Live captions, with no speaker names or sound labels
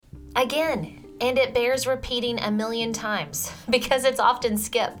Again, and it bears repeating 1,000,000 times because it's often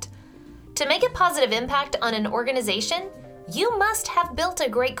skipped. To make a positive impact on an organization, you must have built a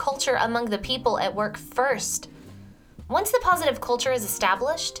great culture among the people at work first. Once the positive culture is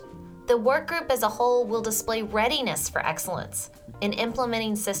established, the work group as a whole will display readiness for excellence in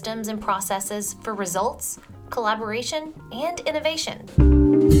implementing systems and processes for results, collaboration, and innovation.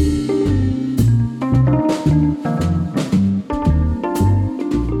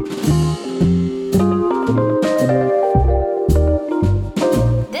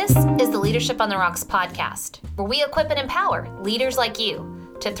 This is the Leadership on the Rocks podcast, where we equip and empower leaders like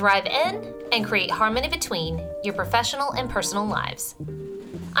you to thrive in and create harmony between your professional and personal lives.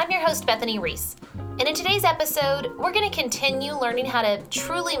 I'm your host, Bethany Reese, and in today's episode, we're going to continue learning how to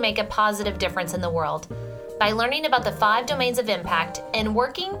truly make a positive difference in the world by learning about the 5 domains of impact and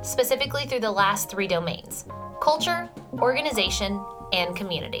working specifically through the last 3 domains: culture, organization, and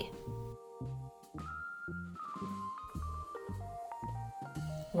community.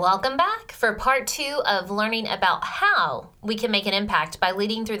 Welcome back for part 2 of learning about how we can make an impact by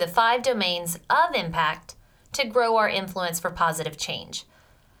leading through the 5 domains of impact to grow our influence for positive change.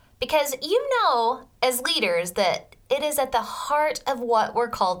 Because you know, as leaders, that it is at the heart of what we're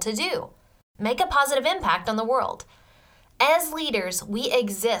called to do: make a positive impact on the world. As leaders, we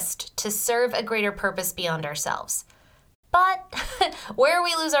exist to serve a greater purpose beyond ourselves. But where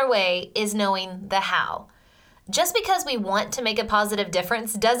we lose our way is knowing the how. Just because we want to make a positive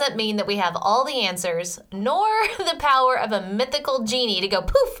difference doesn't mean that we have all the answers, nor the power of a mythical genie to go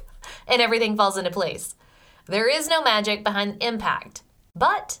poof and everything falls into place. There is no magic behind impact,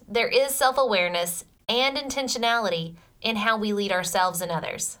 but there is self-awareness and intentionality in how we lead ourselves and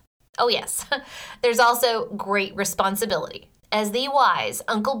others. Oh yes, there's also great responsibility. As the wise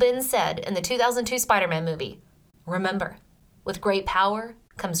Uncle Ben said in the 2002 Spider-Man movie, remember, with great power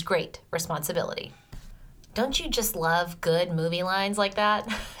comes great responsibility. Don't you just love good movie lines like that?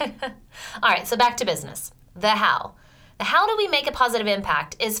 All right, so back to business. The how. The how do we make a positive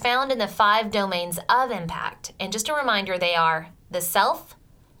impact is found in the 5 domains of impact. And just a reminder, they are the self,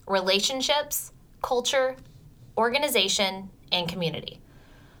 relationships, culture, organization, and community.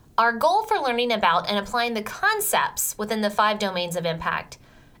 Our goal for learning about and applying the concepts within the 5 domains of impact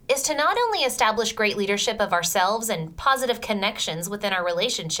is to not only establish great leadership of ourselves and positive connections within our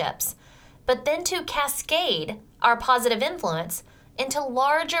relationships, but then to cascade our positive influence into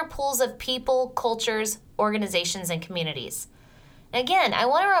larger pools of people, cultures, organizations, and communities. Again, I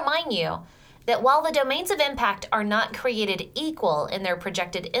want to remind you that while the domains of impact are not created equal in their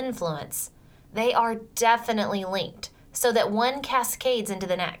projected influence, they are definitely linked so that one cascades into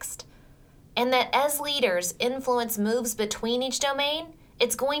the next. And that as leaders, influence moves between each domain,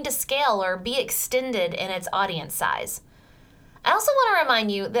 it's going to scale or be extended in its audience size. I also want to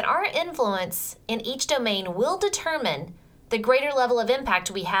remind you that our influence in each domain will determine the greater level of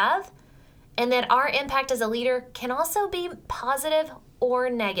impact we have, and that our impact as a leader can also be positive or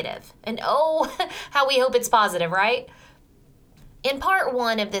negative. And oh, how we hope it's positive, right? In part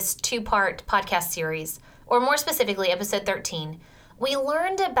 1 of this 2-part podcast series, or more specifically, episode 13, we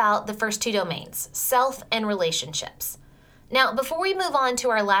learned about the first 2 domains, self and relationships. Now, before we move on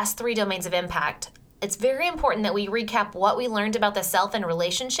to our last 3 domains of impact, it's very important that we recap what we learned about the self and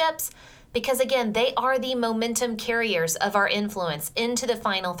relationships, because again, they are the momentum carriers of our influence into the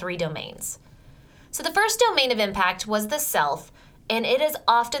final 3 domains. So the first domain of impact was the self, and it is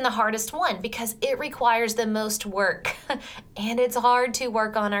often the hardest one because it requires the most work, and it's hard to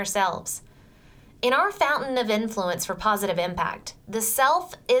work on ourselves. In our fountain of influence for positive impact, the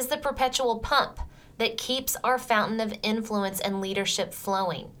self is the perpetual pump that keeps our fountain of influence and leadership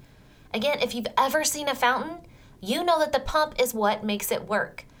flowing. Again, if you've ever seen a fountain, you know that the pump is what makes it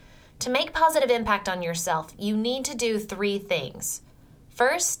work. To make positive impact on yourself, you need to do 3 things.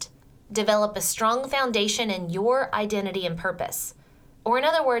 First, develop a strong foundation in your identity and purpose. Or in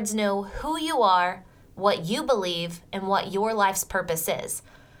other words, know who you are, what you believe, and what your life's purpose is.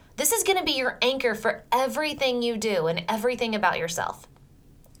 This is going to be your anchor for everything you do and everything about yourself.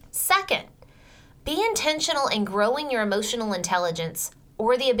 Second, be intentional in growing your emotional intelligence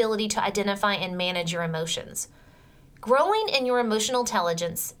or the ability to identify and manage your emotions. Growing in your emotional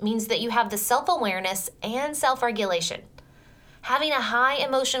intelligence means that you have the self-awareness and self-regulation. Having a high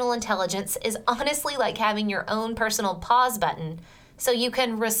emotional intelligence is honestly like having your own personal pause button so you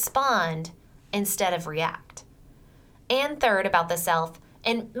can respond instead of react. And third, about the self,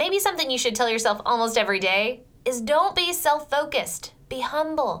 and maybe something you should tell yourself almost every day, is don't be self-focused. Be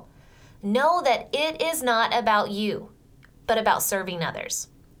humble. Know that it is not about you, but about serving others.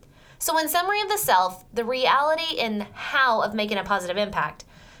 So in summary of the self, the reality and how of making a positive impact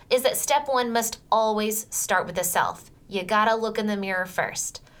is that step one must always start with the self. You gotta look in the mirror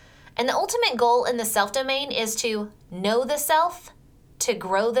first. And the ultimate goal in the self domain is to know the self, to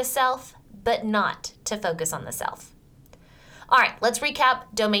grow the self, but not to focus on the self. All right, let's recap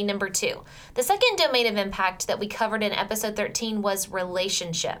domain number 2. The second domain of impact that we covered in episode 13 was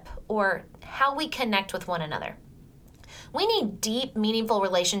relationship, or how we connect with one another. We need deep, meaningful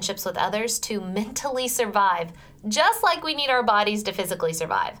relationships with others to mentally survive, just like we need our bodies to physically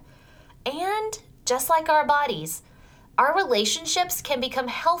survive. And just like our bodies, our relationships can become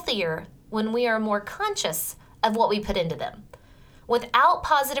healthier when we are more conscious of what we put into them. Without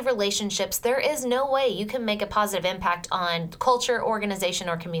positive relationships, there is no way you can make a positive impact on culture, organization,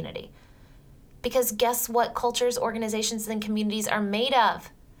 or community. Because guess what cultures, organizations, and communities are made of?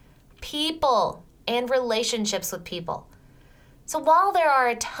 People and relationships with people. So while there are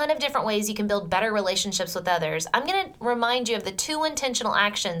a ton of different ways you can build better relationships with others, I'm going to remind you of the 2 intentional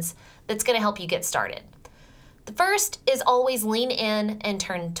actions that's going to help you get started. The first is always lean in and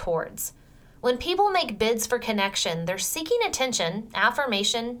turn towards. When people make bids for connection, they're seeking attention,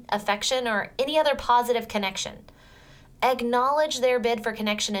 affirmation, affection, or any other positive connection. Acknowledge their bid for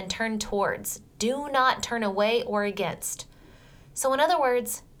connection and turn towards. Do not turn away or against. So in other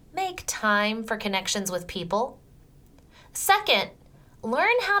words, make time for connections with people. Second,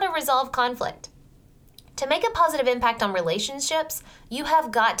 learn how to resolve conflict. To make a positive impact on relationships, you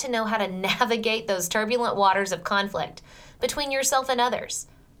have got to know how to navigate those turbulent waters of conflict between yourself and others,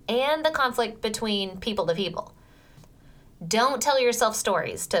 and the conflict between people to people. Don't tell yourself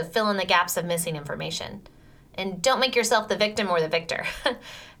stories to fill in the gaps of missing information. And don't make yourself the victim or the victor.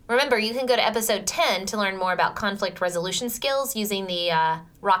 Remember, you can go to episode 10 to learn more about conflict resolution skills using the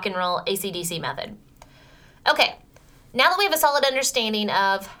rock and roll AC/DC method. Okay, now that we have a solid understanding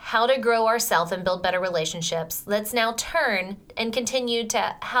of how to grow ourselves and build better relationships, let's now turn and continue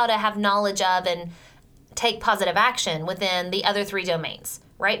to how to have knowledge of and take positive action within the other 3 domains,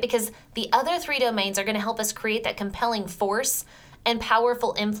 right? Because the other 3 domains are going to help us create that compelling force and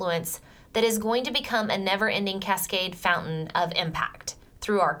powerful influence that is going to become a never-ending cascade fountain of impact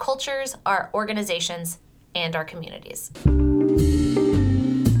through our cultures, our organizations, and our communities.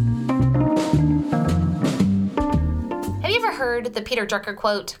 Have you ever heard the Peter Drucker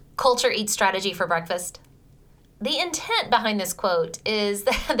quote, "Culture eats strategy for breakfast"? The intent behind this quote is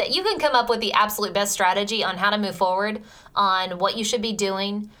that you can come up with the absolute best strategy on how to move forward, on what you should be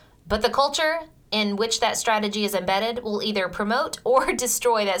doing, but the culture in which that strategy is embedded will either promote or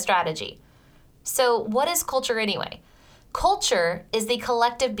destroy that strategy. So what is culture anyway? Culture is the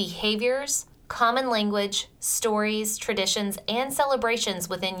collective behaviors, common language, stories, traditions, and celebrations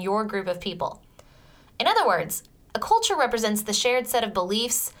within your group of people. In other words, a culture represents the shared set of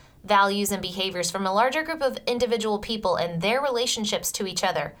beliefs, values, and behaviors from a larger group of individual people and their relationships to each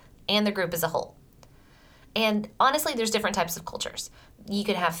other and the group as a whole. And honestly, there's different types of cultures. You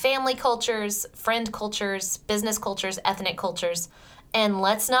can have family cultures, friend cultures, business cultures, ethnic cultures, and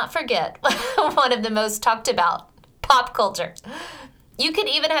let's not forget one of the most talked about, pop culture. You could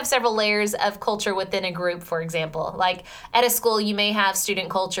even have several layers of culture within a group, for example. Like at a school, you may have student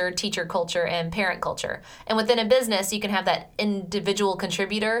culture, teacher culture, and parent culture. And within a business, you can have that individual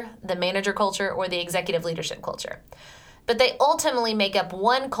contributor, the manager culture, or the executive leadership culture. But they ultimately make up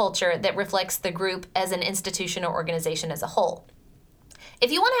one culture that reflects the group as an institution or organization as a whole.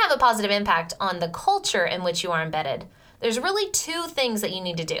 If you want to have a positive impact on the culture in which you are embedded, there's really 2 things that you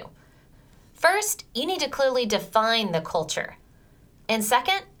need to do. First, you need to clearly define the culture. And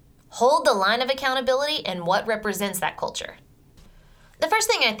second, hold the line of accountability and what represents that culture. The first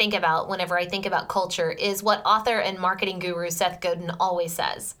thing I think about whenever I think about culture is what author and marketing guru Seth Godin always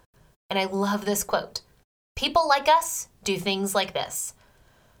says. And I love this quote. "People like us do things like this."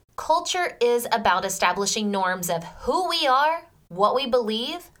 Culture is about establishing norms of who we are, what we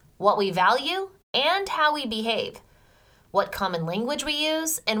believe, what we value, and how we behave, what common language we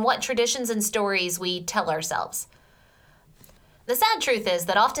use, and what traditions and stories we tell ourselves. The sad truth is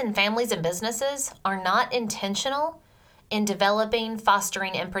that often families and businesses are not intentional in developing,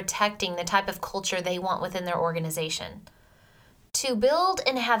 fostering, and protecting the type of culture they want within their organization. To build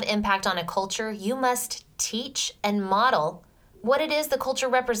and have impact on a culture, you must teach and model what it is the culture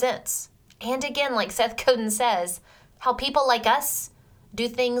represents. And again, like Seth Godin says, how people like us do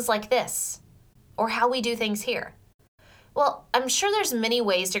things like this, or how we do things here. Well, I'm sure there's many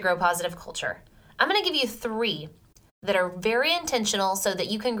ways to grow positive culture. I'm going to give you 3 that are very intentional so that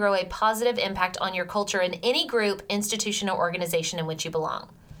you can grow a positive impact on your culture in any group, institution, or organization in which you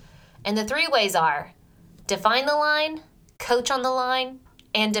belong. And the 3 ways are define the line, coach on the line,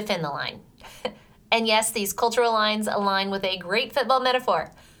 and defend the line. And yes, these cultural lines align with a great football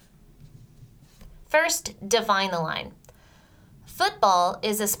metaphor. First, define the line. Football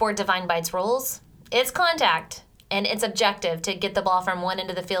is a sport defined by its rules, its contact, and its objective to get the ball from one end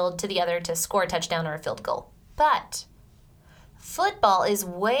of the field to the other to score a touchdown or a field goal. But football is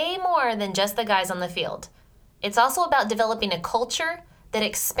way more than just the guys on the field. It's also about developing a culture that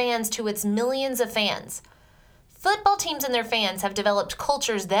expands to its millions of fans. Football teams and their fans have developed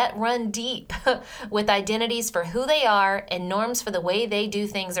cultures that run deep with identities for who they are and norms for the way they do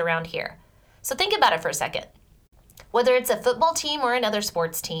things around here. So think about it for a second. Whether it's a football team or another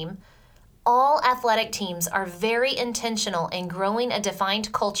sports team, all athletic teams are very intentional in growing a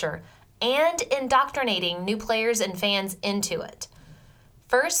defined culture and indoctrinating new players and fans into it.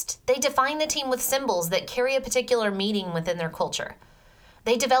 First, they define the team with symbols that carry a particular meaning within their culture.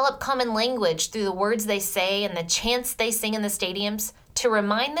 They develop common language through the words they say and the chants they sing in the stadiums to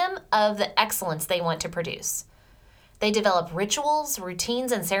remind them of the excellence they want to produce. They develop rituals,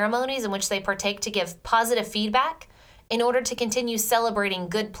 routines, and ceremonies in which they partake to give positive feedback in order to continue celebrating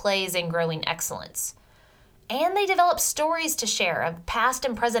good plays and growing excellence. And they develop stories to share of past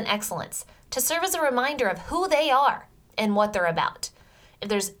and present excellence to serve as a reminder of who they are and what they're about. If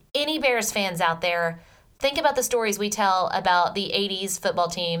there's any Bears fans out there, think about the stories we tell about the 80s football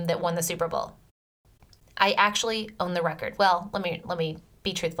team that won the Super Bowl. I actually own the record. Well, let me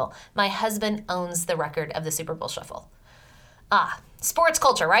be truthful. My husband owns the record of the Super Bowl Shuffle. Sports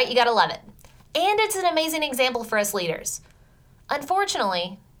culture, right? You gotta love it. And it's an amazing example for us leaders.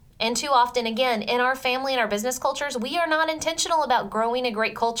 Unfortunately, and too often again, in our family and our business cultures, we are not intentional about growing a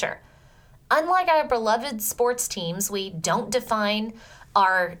great culture. Unlike our beloved sports teams, we don't define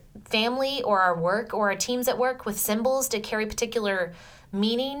our family or our work or our teams at work with symbols to carry particular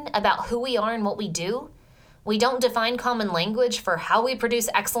meaning about who we are and what we do. We don't define common language for how we produce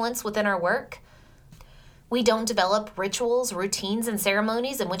excellence within our work. We don't develop rituals, routines, and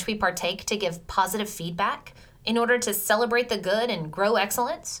ceremonies in which we partake to give positive feedback in order to celebrate the good and grow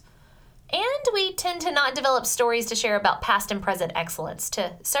excellence. And we tend to not develop stories to share about past and present excellence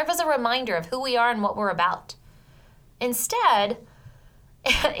to serve as a reminder of who we are and what we're about. Instead,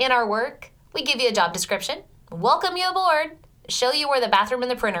 in our work, we give you a job description, welcome you aboard, show you where the bathroom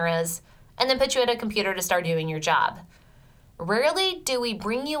and the printer is, and then put you at a computer to start doing your job. Rarely do we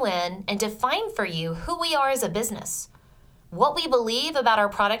bring you in and define for you who we are as a business, what we believe about our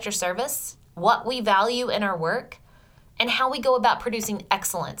product or service, what we value in our work, and how we go about producing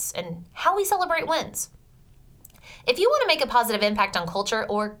excellence and how we celebrate wins. If you want to make a positive impact on culture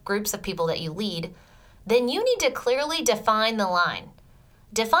or groups of people that you lead, then you need to clearly define the line.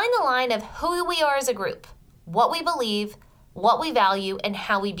 Define the line of who we are as a group, what we believe, what we value, and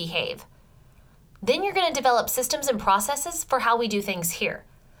how we behave. Then you're going to develop systems and processes for how we do things here.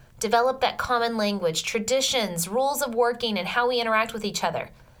 Develop that common language, traditions, rules of working, and how we interact with each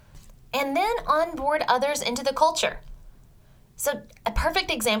other. And then onboard others into the culture. So a perfect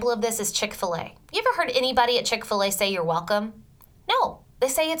example of this is Chick-fil-A. You ever heard anybody at Chick-fil-A say you're welcome? No, they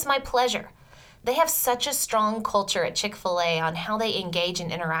say it's my pleasure. They have such a strong culture at Chick-fil-A on how they engage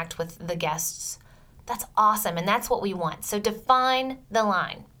and interact with the guests. That's awesome, and that's what we want. So define the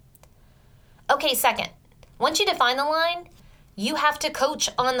line. Okay, second, once you define the line, you have to coach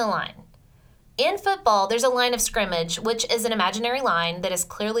on the line. In football, there's a line of scrimmage, which is an imaginary line that is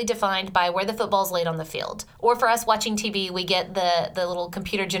clearly defined by where the football's laid on the field. Or for us watching TV, we get the little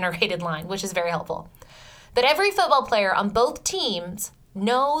computer-generated line, which is very helpful. But every football player on both teams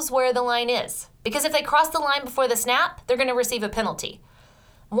knows where the line is, because if they cross the line before the snap, they're going to receive a penalty.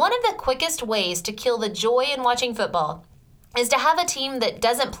 One of the quickest ways to kill the joy in watching football is to have a team that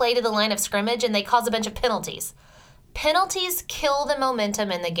doesn't play to the line of scrimmage and they cause a bunch of penalties. Penalties kill the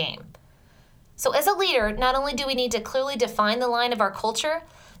momentum in the game. So as a leader, not only do we need to clearly define the line of our culture,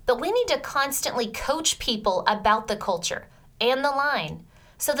 but we need to constantly coach people about the culture and the line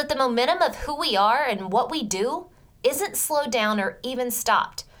so that the momentum of who we are and what we do isn't slowed down or even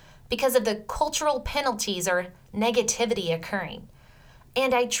stopped because of the cultural penalties or negativity occurring.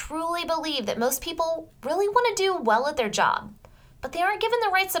 And I truly believe that most people really want to do well at their job, but they aren't given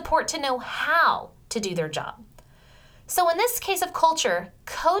the right support to know how to do their job. So in this case of culture,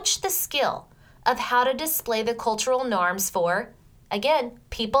 coach the skill of how to display the cultural norms for, again,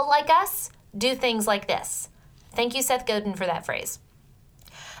 people like us do things like this. Thank you, Seth Godin, for that phrase.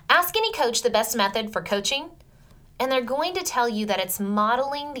 Ask any coach the best method for coaching, and they're going to tell you that it's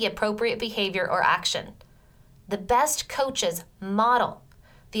modeling the appropriate behavior or action. The best coaches model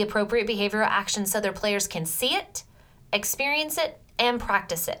the appropriate behavior or action so their players can see it, experience it, and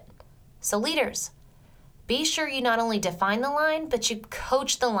practice it. So leaders, be sure you not only define the line, but you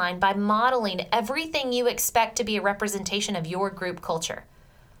coach the line by modeling everything you expect to be a representation of your group culture.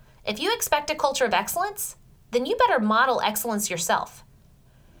 If you expect a culture of excellence, then you better model excellence yourself.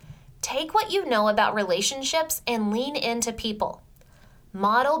 Take what you know about relationships and lean into people.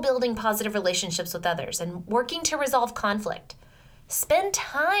 Model building positive relationships with others and working to resolve conflict. Spend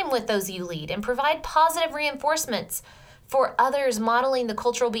time with those you lead and provide positive reinforcements for others, modeling the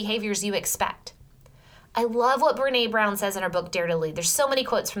cultural behaviors you expect. I love what Brené Brown says in her book, Dare to Lead. There's so many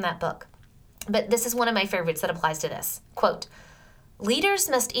quotes from that book, but this is one of my favorites that applies to this. Quote, "Leaders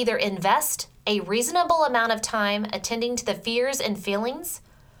must either invest a reasonable amount of time attending to the fears and feelings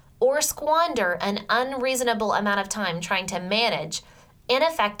or squander an unreasonable amount of time trying to manage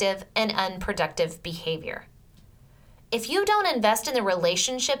ineffective and unproductive behavior." If you don't invest in the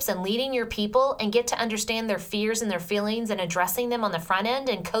relationships and leading your people and get to understand their fears and their feelings and addressing them on the front end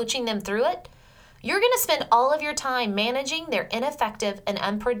and coaching them through it, you're going to spend all of your time managing their ineffective and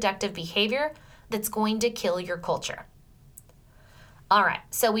unproductive behavior that's going to kill your culture. All right,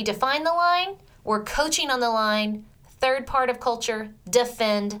 so we define the line, we're coaching on the line. Third part of culture,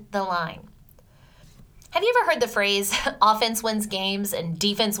 defend the line. Have you ever heard the phrase, offense wins games and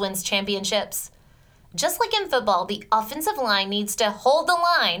defense wins championships? Just like in football, the offensive line needs to hold the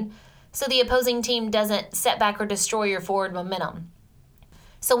line so the opposing team doesn't set back or destroy your forward momentum.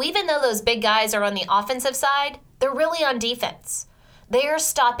 So even though those big guys are on the offensive side, they're really on defense. They are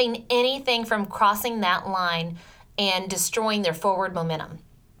stopping anything from crossing that line and destroying their forward momentum.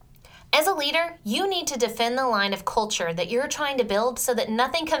 As a leader, you need to defend the line of culture that you're trying to build so that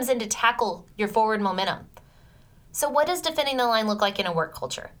nothing comes in to tackle your forward momentum. So what does defending the line look like in a work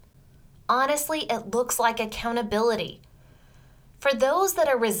culture? Honestly, it looks like accountability. For those that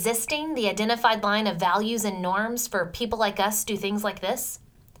are resisting the identified line of values and norms for people like us do things like this,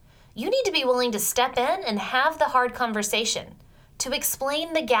 you need to be willing to step in and have the hard conversation to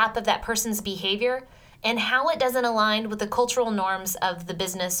explain the gap of that person's behavior and how it doesn't align with the cultural norms of the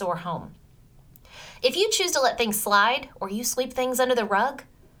business or home. If you choose to let things slide or you sweep things under the rug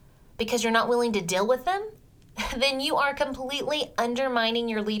because you're not willing to deal with them, then you are completely undermining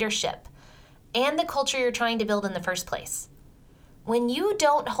your leadership and the culture you're trying to build in the first place. When you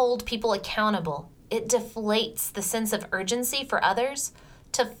don't hold people accountable, it deflates the sense of urgency for others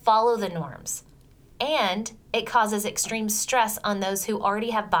to follow the norms, and it causes extreme stress on those who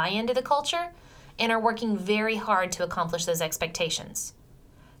already have buy-in to the culture and are working very hard to accomplish those expectations.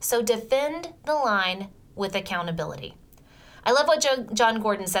 So defend the line with accountability. I love what John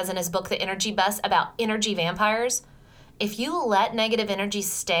Gordon says in his book, The Energy Bus, about energy vampires. If you let negative energy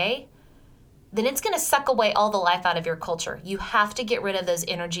stay, then it's going to suck away all the life out of your culture. You have to get rid of those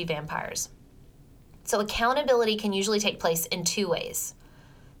energy vampires. So accountability can usually take place in two ways.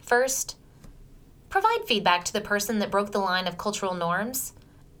 First, provide feedback to the person that broke the line of cultural norms,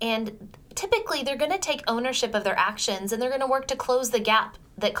 and typically they're going to take ownership of their actions and they're going to work to close the gap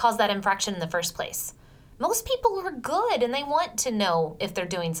that caused that infraction in the first place. Most people are good and they want to know if they're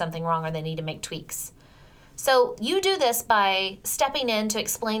doing something wrong or they need to make tweaks. So you do this by stepping in to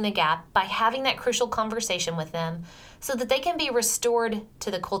explain the gap, by having that crucial conversation with them so that they can be restored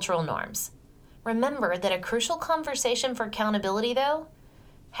to the cultural norms. Remember that a crucial conversation for accountability, though,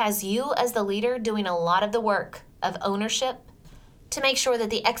 has you as the leader doing a lot of the work of ownership to make sure that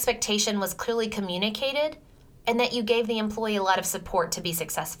the expectation was clearly communicated and that you gave the employee a lot of support to be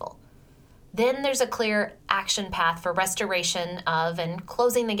successful. Then there's a clear action path for restoration of and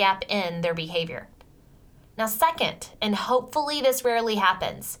closing the gap in their behavior. Now, second, and hopefully this rarely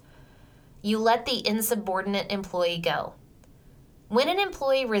happens, you let the insubordinate employee go. When an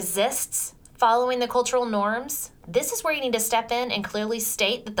employee resists following the cultural norms, this is where you need to step in and clearly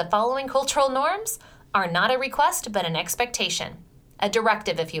state that the following cultural norms are not a request but an expectation, a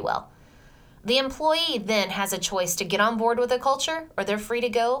directive, if you will. The employee then has a choice to get on board with a culture, or they're free to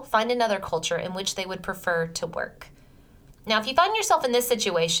go find another culture in which they would prefer to work. Now, if you find yourself in this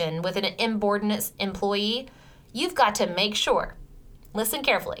situation with an insubordinate employee, you've got to make sure, listen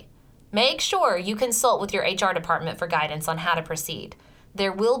carefully, make sure you consult with your HR department for guidance on how to proceed.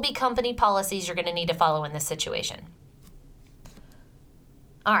 There will be company policies you're going to need to follow in this situation.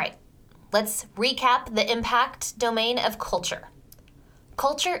 All right, let's recap the impact domain of culture.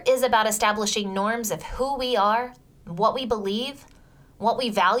 Culture is about establishing norms of who we are, what we believe, what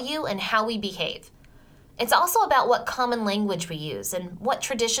we value, and how we behave. It's also about what common language we use and what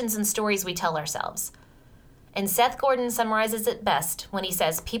traditions and stories we tell ourselves. And Seth Godin summarizes it best when he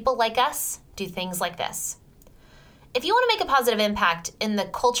says, people like us do things like this. If you want to make a positive impact in the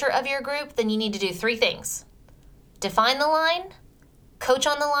culture of your group, then you need to do three things. Define the line, coach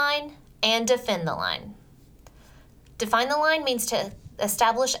on the line, and defend the line. Define the line means to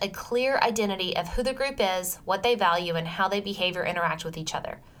establish a clear identity of who the group is, what they value, and how they behave or interact with each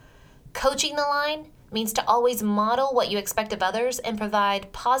other. Coaching the line means to always model what you expect of others and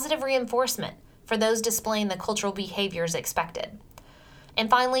provide positive reinforcement for those displaying the cultural behaviors expected.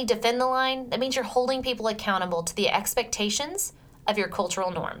 And finally, defend the line. That means you're holding people accountable to the expectations of your cultural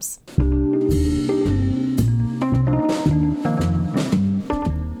norms.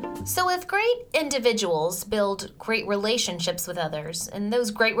 So if great individuals build great relationships with others, and those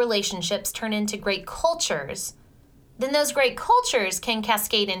great relationships turn into great cultures, then those great cultures can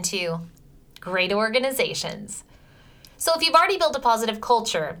cascade into great organizations. So if you've already built a positive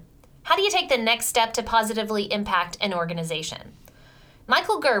culture, how do you take the next step to positively impact an organization?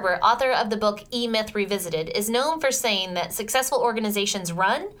 Michael Gerber, author of the book E-Myth Revisited, is known for saying that successful organizations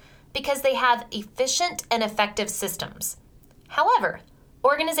run because they have efficient and effective systems. However,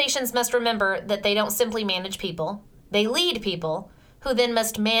 organizations must remember that they don't simply manage people, they lead people who then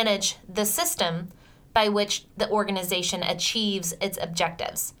must manage the system by which the organization achieves its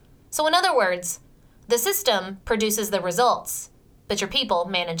objectives. So in other words, the system produces the results, but your people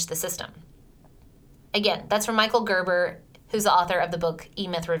manage the system. Again, that's from Michael Gerber, who's the author of the book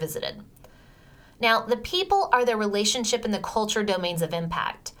E-Myth Revisited. Now, the people are the relationship and the culture domains of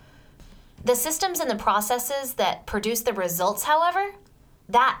impact. The systems and the processes that produce the results, however,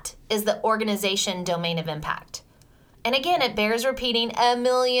 that is the organization domain of impact. And again, it bears repeating a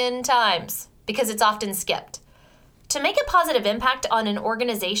million times because it's often skipped. To make a positive impact on an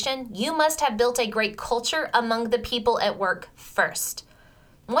organization, you must have built a great culture among the people at work first.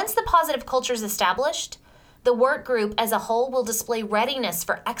 Once the positive culture is established, the work group as a whole will display readiness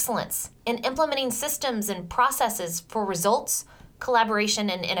for excellence in implementing systems and processes for results, collaboration,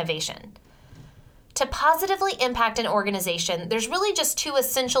 and innovation. To positively impact an organization, there's really just two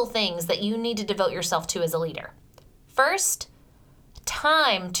essential things that you need to devote yourself to as a leader. First,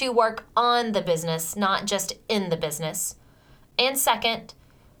 time to work on the business, not just in the business. And second,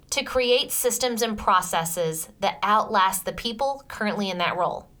 to create systems and processes that outlast the people currently in that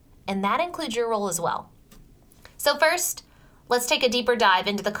role. And that includes your role as well. So first, let's take a deeper dive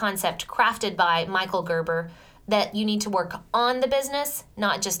into the concept crafted by Michael Gerber that you need to work on the business,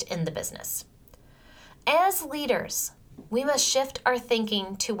 not just in the business. As leaders, we must shift our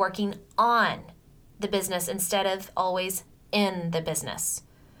thinking to working on the business instead of always in the business.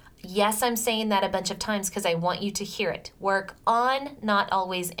 Yes, I'm saying that a bunch of times because I want you to hear it. Work on, not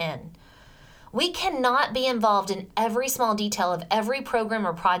always in. We cannot be involved in every small detail of every program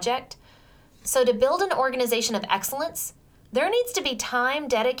or project. So to build an organization of excellence, there needs to be time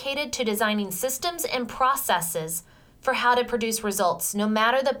dedicated to designing systems and processes for how to produce results, no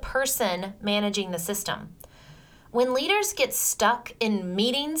matter the person managing the system. When leaders get stuck in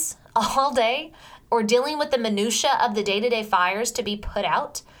meetings all day or dealing with the minutia of the day-to-day fires to be put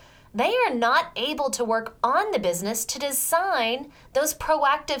out, they are not able to work on the business to design those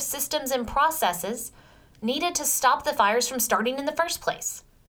proactive systems and processes needed to stop the fires from starting in the first place.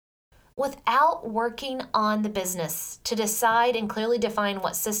 Without working on the business to decide and clearly define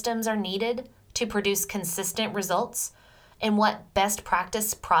what systems are needed to produce consistent results and what best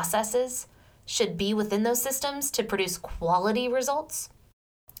practice processes should be within those systems to produce quality results,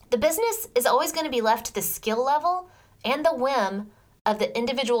 the business is always going to be left to the skill level and the whim of the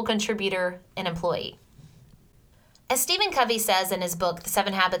individual contributor and employee. As Stephen Covey says in his book, The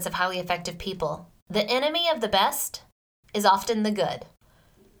 7 Habits of Highly Effective People, the enemy of the best is often the good.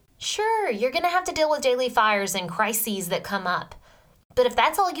 Sure, you're going to have to deal with daily fires and crises that come up. But if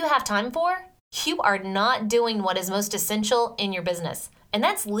that's all you have time for, you are not doing what is most essential in your business, and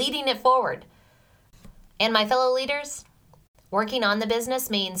that's leading it forward. And my fellow leaders, working on the business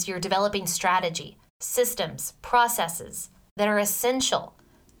means you're developing strategy, systems, processes that are essential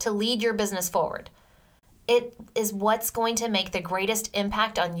to lead your business forward. It is what's going to make the greatest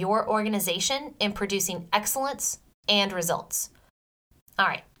impact on your organization in producing excellence and results. All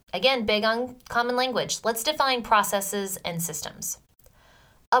right. Again, big on common language. Let's define processes and systems.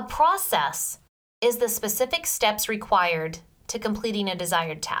 A process is the specific steps required to completing a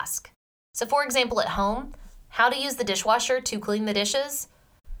desired task. So for example, at home, how to use the dishwasher to clean the dishes,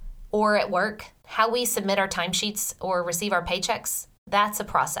 or at work, how we submit our timesheets or receive our paychecks, that's a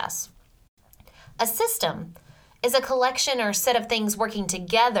process. A system is a collection or set of things working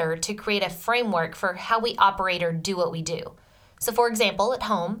together to create a framework for how we operate or do what we do. So for example, at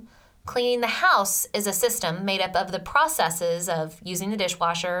home, cleaning the house is a system made up of the processes of using the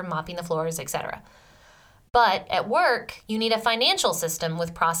dishwasher, mopping the floors, etc. But at work, you need a financial system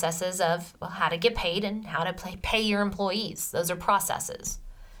with processes of how to get paid and how to pay your employees. Those are processes.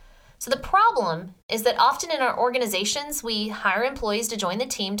 So the problem is that often in our organizations, we hire employees to join the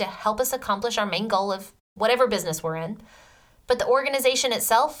team to help us accomplish our main goal of whatever business we're in. But the organization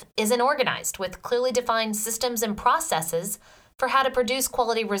itself isn't organized with clearly defined systems and processes for how to produce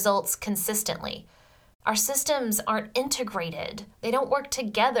quality results consistently. Our systems aren't integrated. They don't work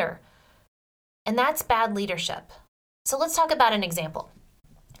together. And that's bad leadership. So let's talk about an example.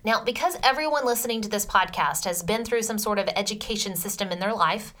 Now, because everyone listening to this podcast has been through some sort of education system in their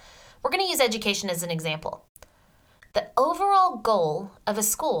life, we're going to use education as an example. The overall goal of a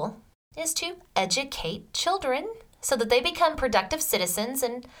school is to educate children so that they become productive citizens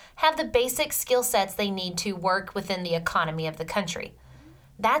and have the basic skill sets they need to work within the economy of the country.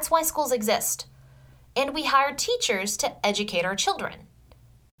 That's why schools exist. And we hire teachers to educate our children.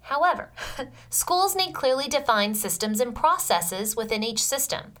 However, schools need clearly defined systems and processes within each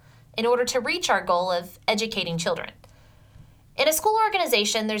system in order to reach our goal of educating children. In a school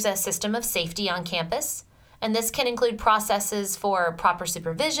organization, there's a system of safety on campus, and this can include processes for proper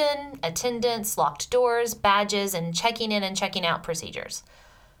supervision, attendance, locked doors, badges, and checking in and checking out procedures.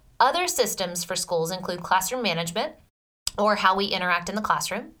 Other systems for schools include classroom management, or how we interact in the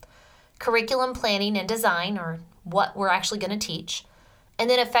classroom, curriculum planning and design, or what we're actually going to teach, and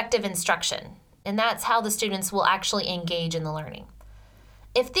then effective instruction, and that's how the students will actually engage in the learning.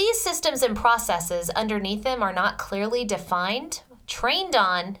 If these systems and processes underneath them are not clearly defined, trained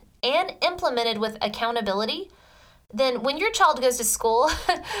on, and implemented with accountability, then when your child goes to school,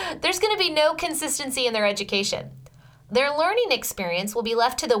 there's going to be no consistency in their education. Their learning experience will be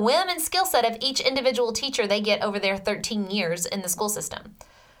left to the whim and skill set of each individual teacher they get over their 13 years in the school system.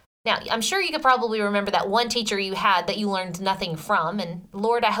 Now, I'm sure you could probably remember that one teacher you had that you learned nothing from, and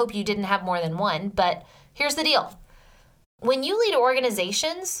Lord, I hope you didn't have more than one, but here's the deal. When you lead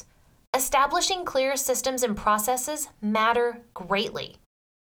organizations, establishing clear systems and processes matter greatly.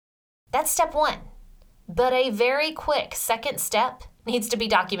 That's step one, but a very quick second step needs to be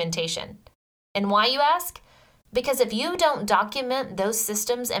documentation. And why, you ask? Because if you don't document those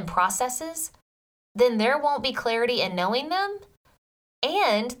systems and processes, then there won't be clarity in knowing them,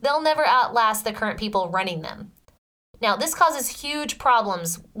 and they'll never outlast the current people running them. Now, this causes huge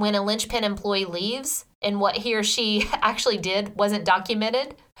problems when a linchpin employee leaves and what he or she actually did wasn't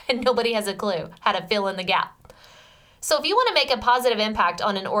documented and nobody has a clue how to fill in the gap. So if you want to make a positive impact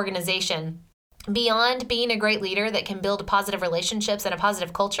on an organization beyond being a great leader that can build positive relationships and a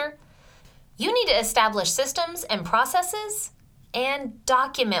positive culture, you need to establish systems and processes and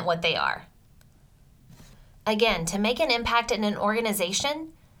document what they are. Again, to make an impact in an organization,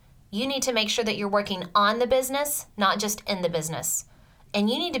 you need to make sure that you're working on the business, not just in the business. And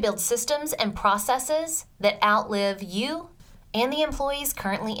you need to build systems and processes that outlive you and the employees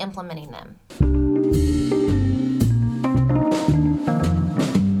currently implementing them.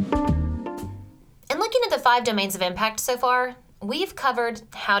 In looking at the 5 domains of impact so far, we've covered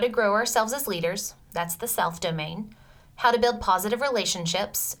how to grow ourselves as leaders, that's the self domain, how to build positive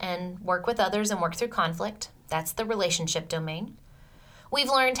relationships and work with others and work through conflict, that's the relationship domain. We've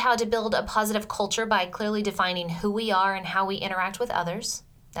learned how to build a positive culture by clearly defining who we are and how we interact with others,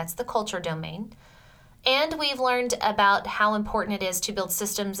 that's the culture domain. And we've learned about how important it is to build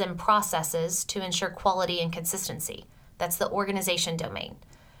systems and processes to ensure quality and consistency, that's the organization domain.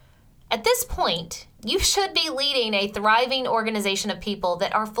 At this point, you should be leading a thriving organization of people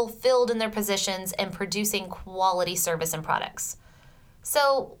that are fulfilled in their positions and producing quality service and products.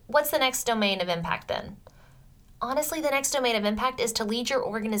 So, what's the next domain of impact then? Honestly, the next domain of impact is to lead your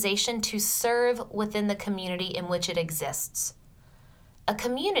organization to serve within the community in which it exists. A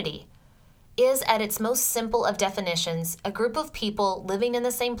community is, at its most simple of definitions, a group of people living in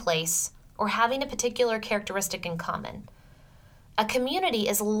the same place or having a particular characteristic in common. A community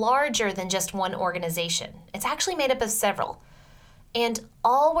is larger than just one organization. It's actually made up of several, and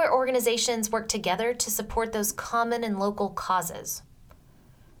all where organizations work together to support those common and local causes.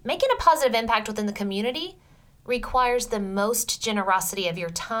 Making a positive impact within the community requires the most generosity of your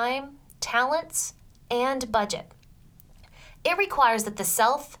time, talents, and budget. It requires that the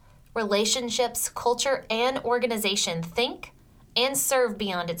self, relationships, culture, and organization think and serve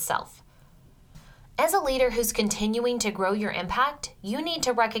beyond itself. As a leader who's continuing to grow your impact, you need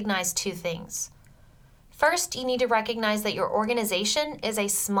to recognize 2 things. First, you need to recognize that your organization is a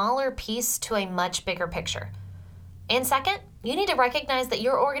smaller piece to a much bigger picture. And second, you need to recognize that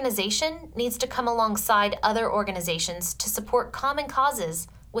your organization needs to come alongside other organizations to support common causes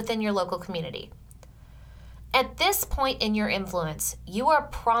within your local community. At this point in your influence, you are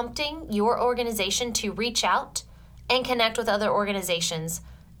prompting your organization to reach out and connect with other organizations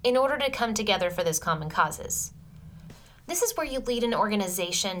in order to come together for those common causes. This is where you lead an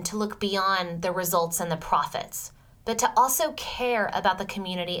organization to look beyond the results and the profits, but to also care about the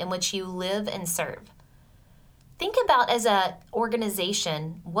community in which you live and serve. Think about, as an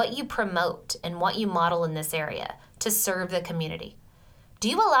organization, what you promote and what you model in this area to serve the community. Do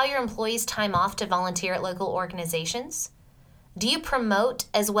you allow your employees time off to volunteer at local organizations? Do you promote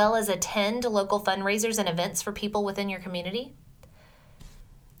as well as attend local fundraisers and events for people within your community?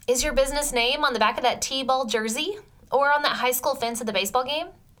 Is your business name on the back of that T-ball jersey or on that high school fence at the baseball game?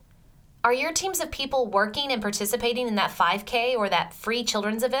 Are your teams of people working and participating in that 5K or that free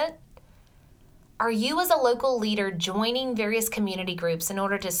children's event? Are you, as a local leader, joining various community groups in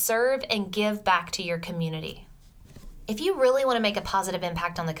order to serve and give back to your community? If you really want to make a positive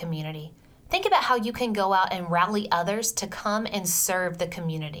impact on the community, think about how you can go out and rally others to come and serve the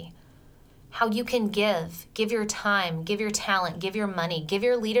community. How you can give your time, give your talent, give your money, give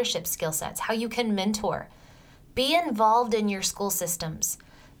your leadership skill sets, how you can mentor. Be involved in your school systems.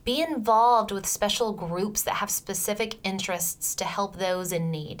 Be involved with special groups that have specific interests to help those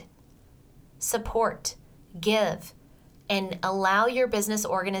in need. Support, give, and allow your business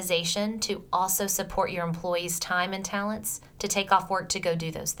organization to also support your employees' time and talents to take off work to go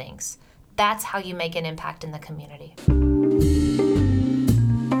do those things. That's how you make an impact in the community.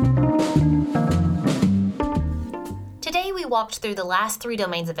 Today we walked through the last 3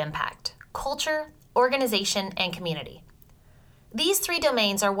 domains of impact: culture, organization, and community. These 3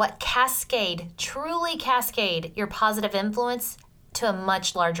 domains are what truly cascade your positive influence to a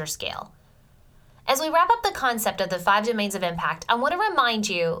much larger scale. As we wrap up the concept of the 5 domains of impact, I want to remind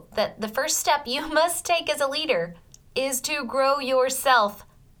you that the first step you must take as a leader is to grow yourself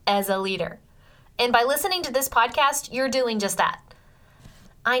as a leader. And by listening to this podcast, you're doing just that.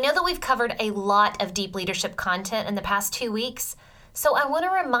 I know that we've covered a lot of deep leadership content in the past 2 weeks, so I want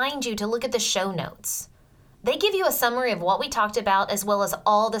to remind you to look at the show notes. They give you a summary of what we talked about as well as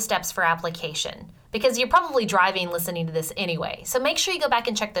all the steps for application, because you're probably driving listening to this anyway, so make sure you go back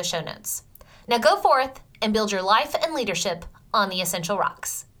and check those show notes. Now go forth and build your life and leadership on the Essential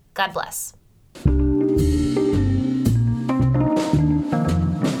Rocks. God bless.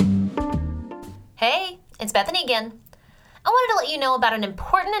 Hey, it's Bethany again. I wanted to let you know about an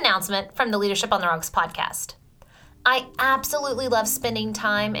important announcement from the Leadership on the Rocks podcast. I absolutely love spending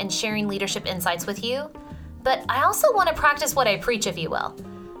time and sharing leadership insights with you, but I also want to practice what I preach, if you will.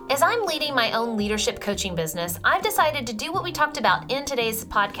 As I'm leading my own leadership coaching business, I've decided to do what we talked about in today's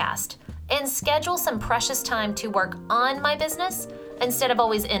podcast and schedule some precious time to work on my business instead of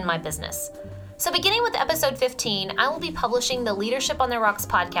always in my business. So beginning with episode 15, I will be publishing the Leadership on the Rocks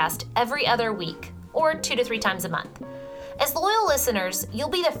podcast every other week, or 2 to 3 times a month. As loyal listeners, you'll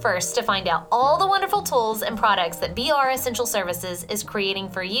be the first to find out all the wonderful tools and products that BR Essential Services is creating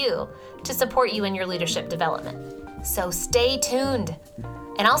for you to support you in your leadership development. So stay tuned,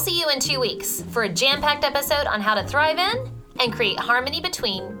 and I'll see you in 2 weeks for a jam-packed episode on how to thrive in and create harmony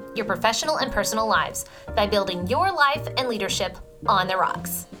between your professional and personal lives by building your life and leadership on the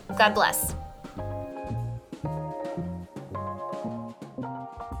rocks. God bless.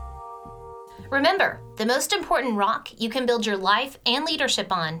 Remember, the most important rock you can build your life and leadership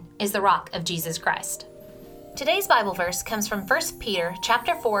on is the rock of Jesus Christ. Today's Bible verse comes from 1 Peter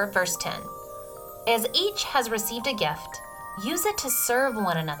chapter 4, verse 10. As each has received a gift, use it to serve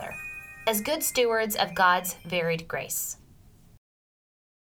one another as good stewards of God's varied grace.